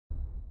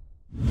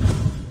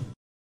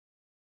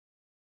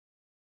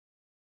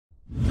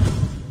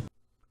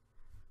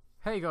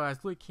Hey guys,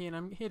 Luke here, and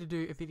I'm here to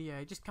do a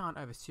video just going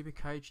over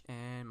Supercoach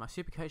and my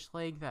Supercoach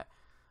league that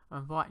I'm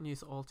inviting you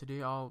all to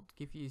do. I'll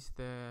give you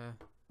the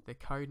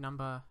code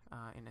number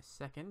in a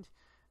second.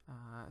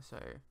 So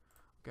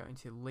go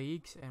into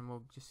leagues and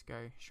we'll just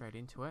go straight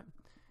into it.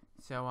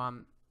 So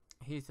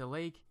here's the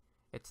league.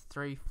 It's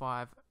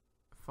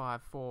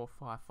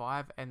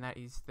 355455, and that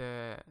is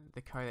the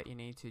code that you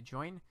need to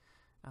join.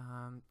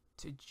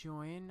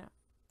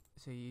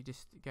 So you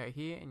just go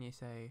here and you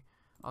say,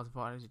 I was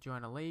invited to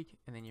join a league,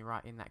 and then you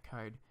write in that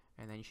code,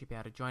 and then you should be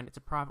able to join. It's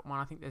a private one.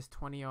 I think there's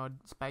 20 odd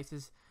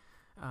spaces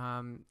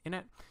in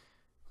it.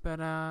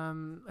 But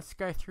let's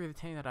go through the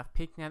team that I've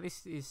picked. Now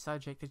this is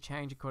subject to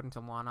change according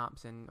to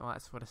lineups and all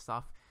that sort of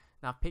stuff.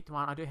 Now I've picked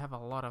one. I do have a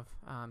lot of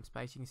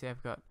space. You can see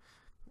I've got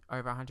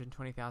over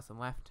 120,000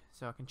 left,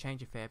 so I can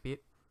change a fair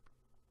bit.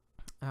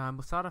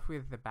 We'll start off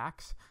with the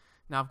backs.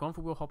 Now I've gone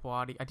for Will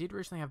Hopewadi. I did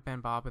originally have Ben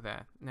Barber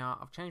there. Now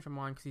I've changed my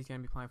mind because he's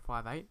going to be playing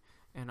 5'8",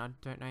 and I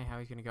don't know how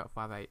he's going to go at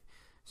 5'8".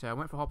 So I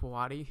went for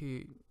Hopewadi,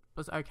 who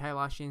was okay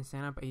last year in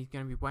centre, but he's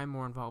going to be way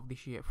more involved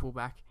this year at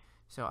fullback.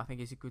 So I think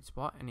he's a good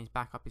spot, and his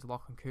backup is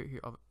Lachlan Coote, who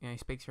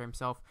speaks for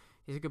himself.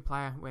 He's a good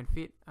player when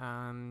fit,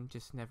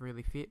 just never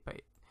really fit,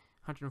 but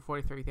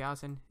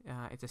 143,000,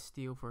 it's a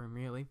steal for him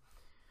really.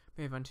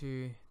 Move on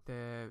to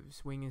the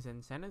swingers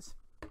and centres.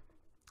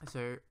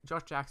 So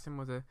Josh Jackson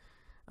was a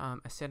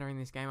centre in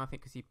this game, I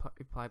think, because he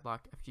played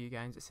like a few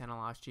games at centre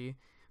last year.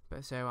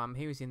 But so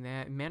he was in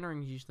there.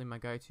 Mannering is usually my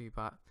go-to,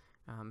 but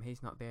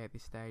he's not there at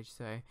this stage,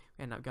 so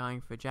we ended up going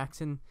for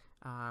Jackson.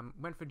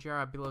 Went for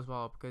Gerard Bill as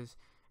well, because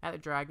at the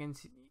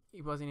Dragons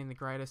he wasn't in the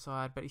greater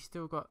side, but he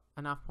still got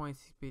enough points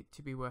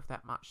to be worth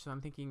that much. So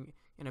I'm thinking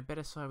in a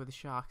better side with the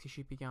Sharks, he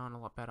should be going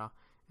a lot better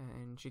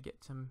and should get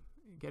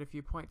a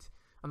few points.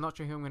 I'm not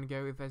sure who I'm going to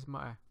go with as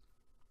my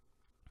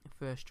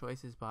first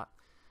choices, but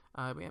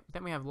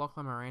then we have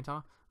Lachlan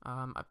Maranta.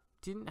 I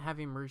didn't have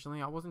him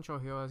originally. I wasn't sure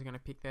who I was going to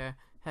pick there.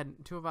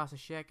 Had two of us a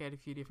check at a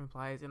few different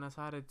players, and I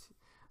decided,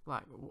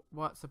 like,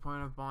 what's the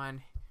point of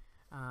buying,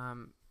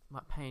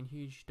 like, paying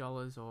huge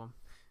dollars or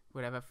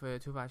whatever for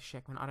two of us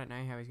check when I don't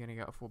know how he's going to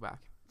go at fullback,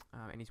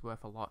 and he's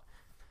worth a lot.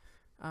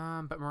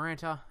 But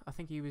Maranta, I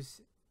think it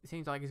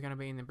seems like he's going to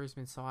be in the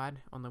Brisbane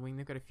side on the wing.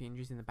 They've got a few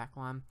injuries in the back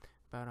line,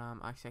 but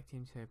I expect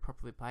him to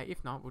properly play.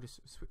 If not, we'll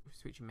just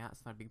switch him out.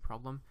 It's not a big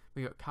problem.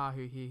 We got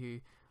Kahu here, who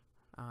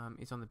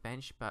is on the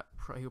bench, but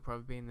he'll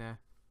probably be in the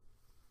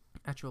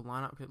actual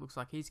lineup because it looks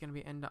like he's going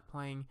to end up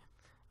playing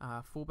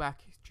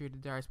fullback due to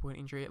Darius Boyd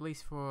injury, at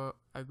least for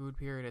a good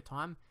period of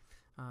time,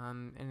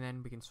 and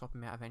then we can swap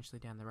him out eventually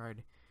down the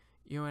road.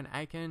 Ewan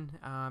Aiken,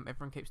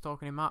 everyone keeps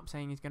talking him up,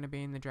 saying he's going to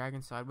be in the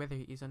Dragon side. Whether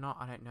he is or not,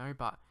 I don't know,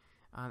 but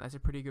that's a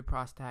pretty good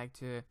price tag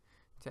to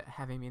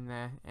have him in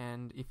there,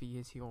 and if he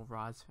is, he'll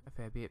rise a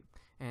fair bit.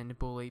 And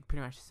Bully,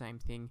 pretty much the same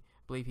thing.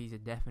 I believe he's a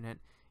definite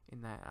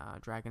in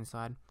that Dragon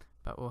side,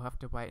 but we'll have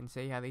to wait and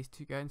see how these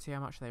two go and see how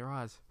much they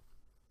rise.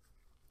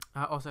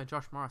 Also,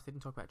 Josh Morris.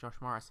 Didn't talk about Josh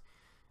Morris.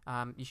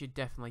 You should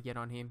definitely get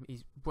on him.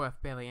 He's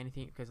worth barely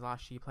anything because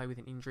last year he played with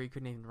an injury,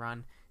 couldn't even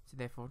run, so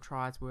therefore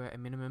tries were a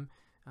minimum.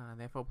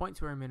 Therefore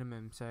points were a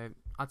minimum, so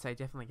I'd say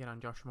definitely get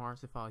on Josh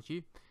Morris if I was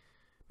you.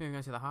 Moving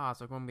on to the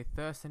halves, I've gone with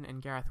Thurston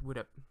and Gareth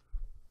Widdop.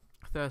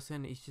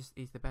 Thurston is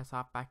the best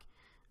halfback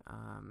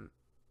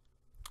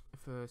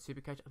for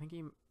Supercoach. I think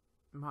he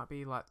might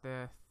be like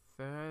the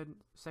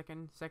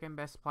second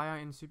best player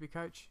in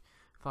Supercoach,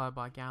 followed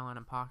by Gallen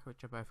and Parker,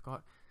 which I both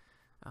got,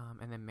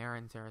 and then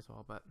Merrin's there as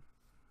well. But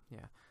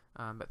yeah,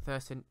 but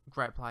Thurston,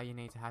 great player. You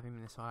need to have him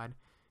in the side.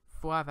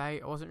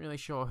 5'8", I wasn't really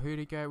sure who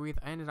to go with.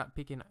 I ended up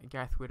picking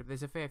Gareth Widdop.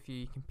 There's a fair few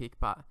you can pick,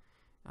 but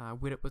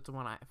Widdop was the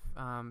one I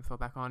fell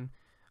back on.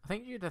 I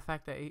think due to the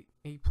fact that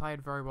he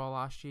played very well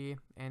last year,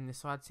 and the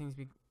side seems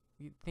to be,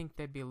 you'd think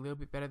they'd be a little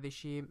bit better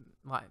this year.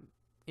 Like,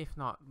 if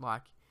not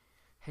like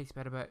heaps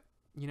better, but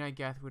you know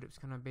Gareth Widdop's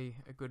going to be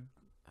a good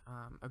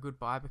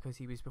buy because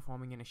he was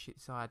performing in a shit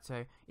side.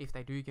 So if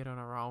they do get on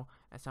a roll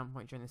at some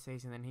point during the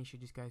season, then he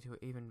should just go to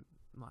even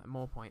like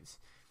more points.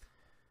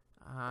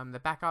 The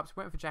backups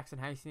went for Jackson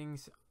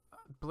Hastings. I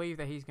believe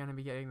that he's going to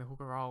be getting the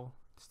hooker role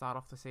to start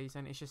off the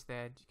season. It's just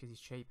there because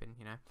he's cheap,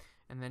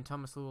 and then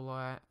Thomas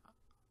Lulai,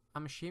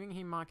 I'm assuming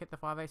he might get the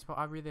 5'8" spot.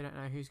 I really don't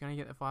know who's going to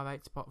get the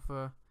 5'8" spot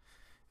for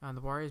the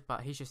Warriors,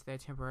 but he's just there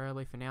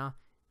temporarily for now,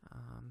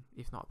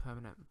 if not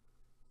permanent.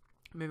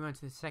 Moving on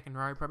to the second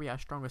row, probably our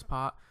strongest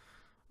part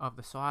of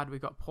the side. We've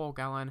got Paul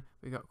Gallen,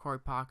 we've got Corey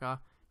Parker,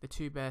 the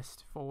two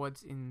best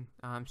forwards in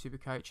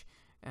Supercoach.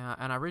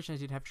 And I originally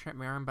did have Trent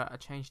Merrin, but I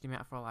changed him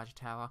out for Elijah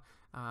Taylor.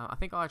 I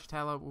think Elijah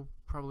Taylor will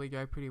probably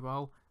go pretty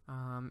well.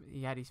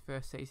 He had his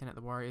first season at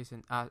the Warriors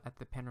and at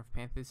the Penrith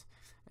Panthers,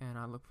 and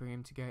I look for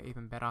him to go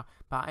even better.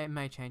 But it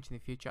may change in the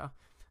future,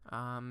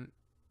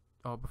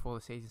 or before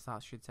the season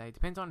starts, I should say.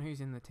 Depends on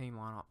who's in the team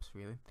lineups,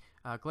 really.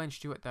 Glenn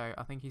Stewart, though,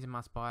 I think he's a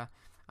must-buy.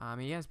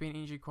 He has been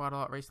injured quite a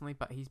lot recently,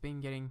 but he's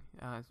been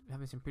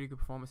having some pretty good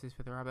performances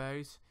for the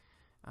Rabbitohs.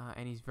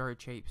 And he's very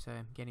cheap, so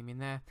get him in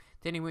there.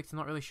 Denny Wicks, I'm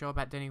not really sure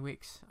about Denny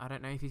Wicks. I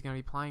don't know if he's going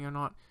to be playing or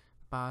not,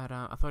 but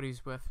I thought he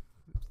was worth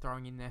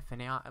throwing in there for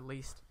now, at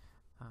least.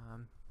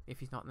 if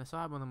he's not in the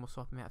side, well, then we'll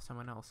swap him out for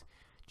someone else.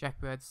 Jack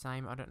Bird's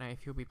same. I don't know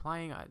if he'll be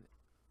playing. I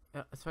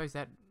suppose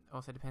that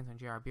also depends on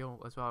J.R.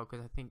 Bill as well,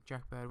 because I think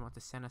Jack Bird wants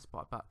a centre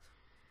spot, but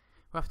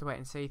we'll have to wait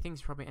and see.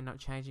 Things probably end up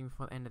changing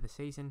before the end of the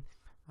season,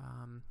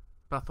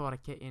 but I thought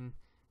I'd get in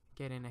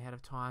ahead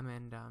of time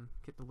and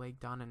get the league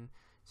done, and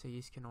so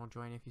you can all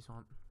join if you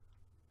want.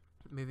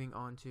 Moving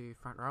on to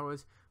front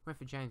rowers, went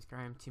for James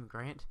Graham, Tim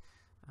Grant.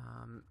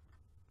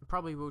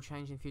 Probably will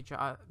change in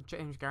future.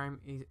 James Graham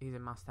is a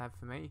must-have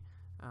for me.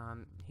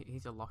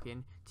 He's a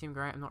lock-in. Tim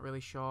Grant, I'm not really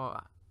sure.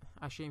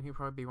 I assume he'll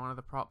probably be one of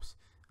the props.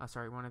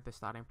 One of the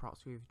starting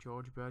props with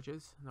George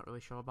Burgess. I'm not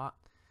really sure about.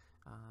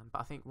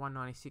 But I think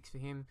 196 for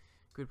him,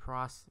 good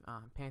price.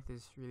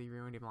 Panthers really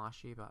ruined him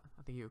last year, but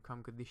I think he'll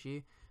come good this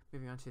year.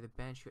 Moving on to the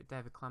bench, you've got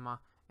David Clemmer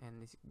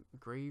and this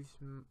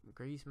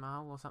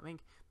Griezmann or something,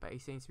 but he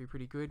seems to be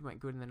pretty good. Went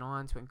good in the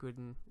Nines, went good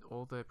in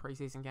all the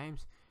preseason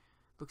games.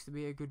 Looks to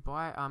be a good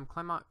buy.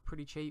 Clemmer,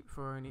 pretty cheap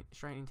for an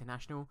Australian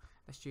international.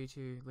 That's due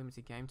to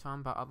limited game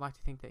time, but I'd like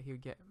to think that he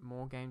would get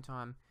more game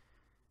time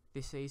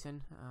this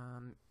season.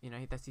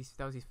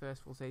 That was his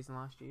first full season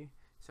last year,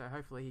 so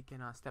hopefully he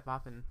can step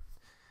up and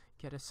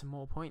get us some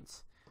more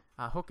points.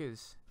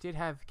 Hookers did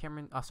have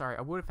Cameron.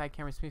 I would have had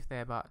Cameron Smith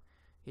there, but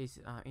he's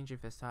injured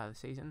for the start of the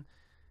season.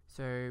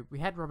 So we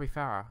had Robbie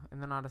Farah,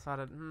 and then I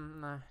decided,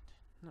 no,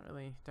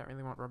 don't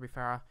really want Robbie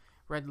Farah.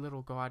 Read a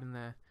little guide in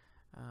the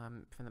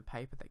from the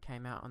paper that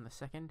came out on the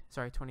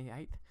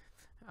 28th.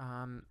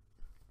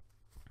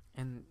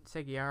 And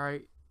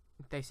Seguiaro,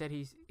 they said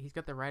he's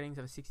got the ratings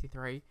of a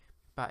 63,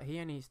 but he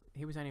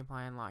was only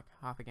playing like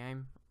half a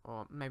game,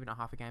 or maybe not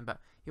half a game, but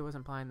he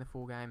wasn't playing the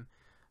full game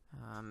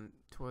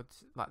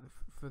towards like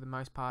for the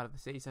most part of the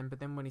season. But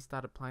then when he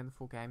started playing the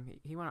full game,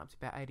 he went up to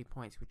about 80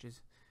 points, which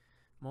is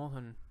more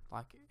than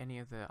like any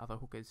of the other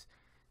hookers.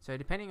 So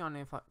depending on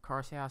if like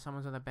Coruscant or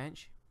someone's on the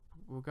bench,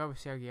 we'll go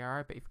with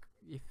Seguiaro. But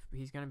if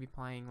he's going to be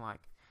playing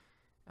like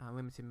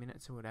limited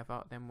minutes or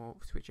whatever, then we'll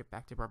switch it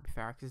back to Robbie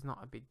Farah, because it's not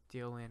a big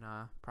deal in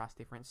price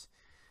difference.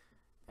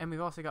 And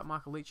we've also got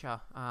Michael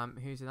Leacher,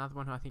 who's another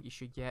one who I think you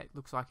should get.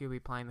 Looks like he'll be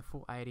playing the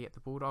full 80 at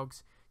the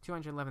Bulldogs.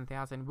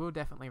 211,000 will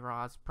definitely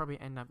rise. Probably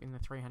end up in the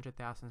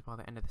 300,000s by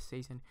the end of the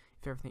season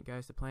if everything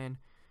goes to plan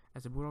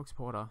as a Bulldog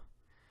supporter.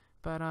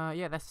 But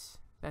yeah, that's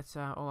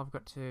all I've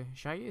got to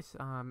show you.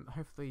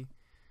 Hopefully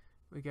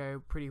we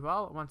go pretty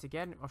well. Once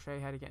again, I'll show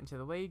you how to get into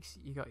the leagues.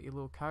 You got your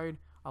little code.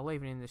 I'll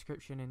leave it in the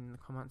description and in the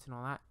comments and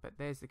all that. But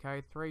there's the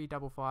code,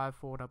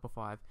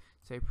 355455.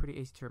 So pretty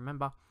easy to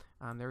remember.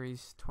 There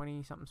is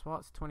 20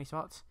 spots.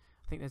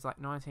 I think there's like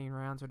 19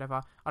 rounds,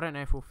 whatever. I don't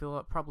know if we'll fill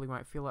it. Probably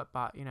won't fill it,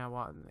 but you know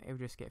what? It'll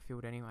just get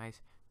filled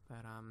anyways.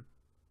 But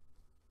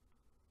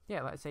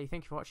yeah, let's say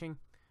thank you for watching.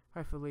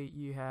 Hopefully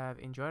you have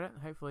enjoyed it.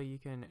 Hopefully you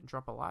can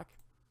drop a like.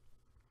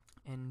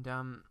 And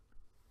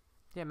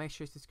yeah, make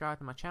sure you subscribe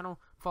to my channel.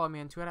 Follow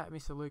me on Twitter at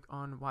Mr. Luke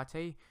on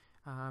YT.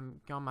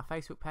 Go on my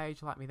Facebook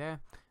page, like me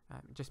there.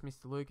 Just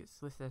Mr. Luke,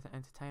 it's listed as an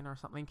entertainer or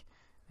something.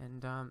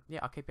 And yeah,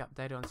 I'll keep you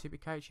updated on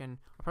Supercoach, and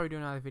I'll probably do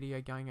another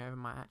video going over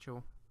my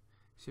actual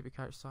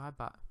Supercoach side,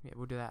 but yeah,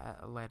 we'll do that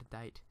at a later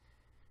date.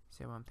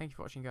 So thank you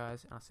for watching,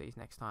 guys, and I'll see you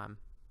next time.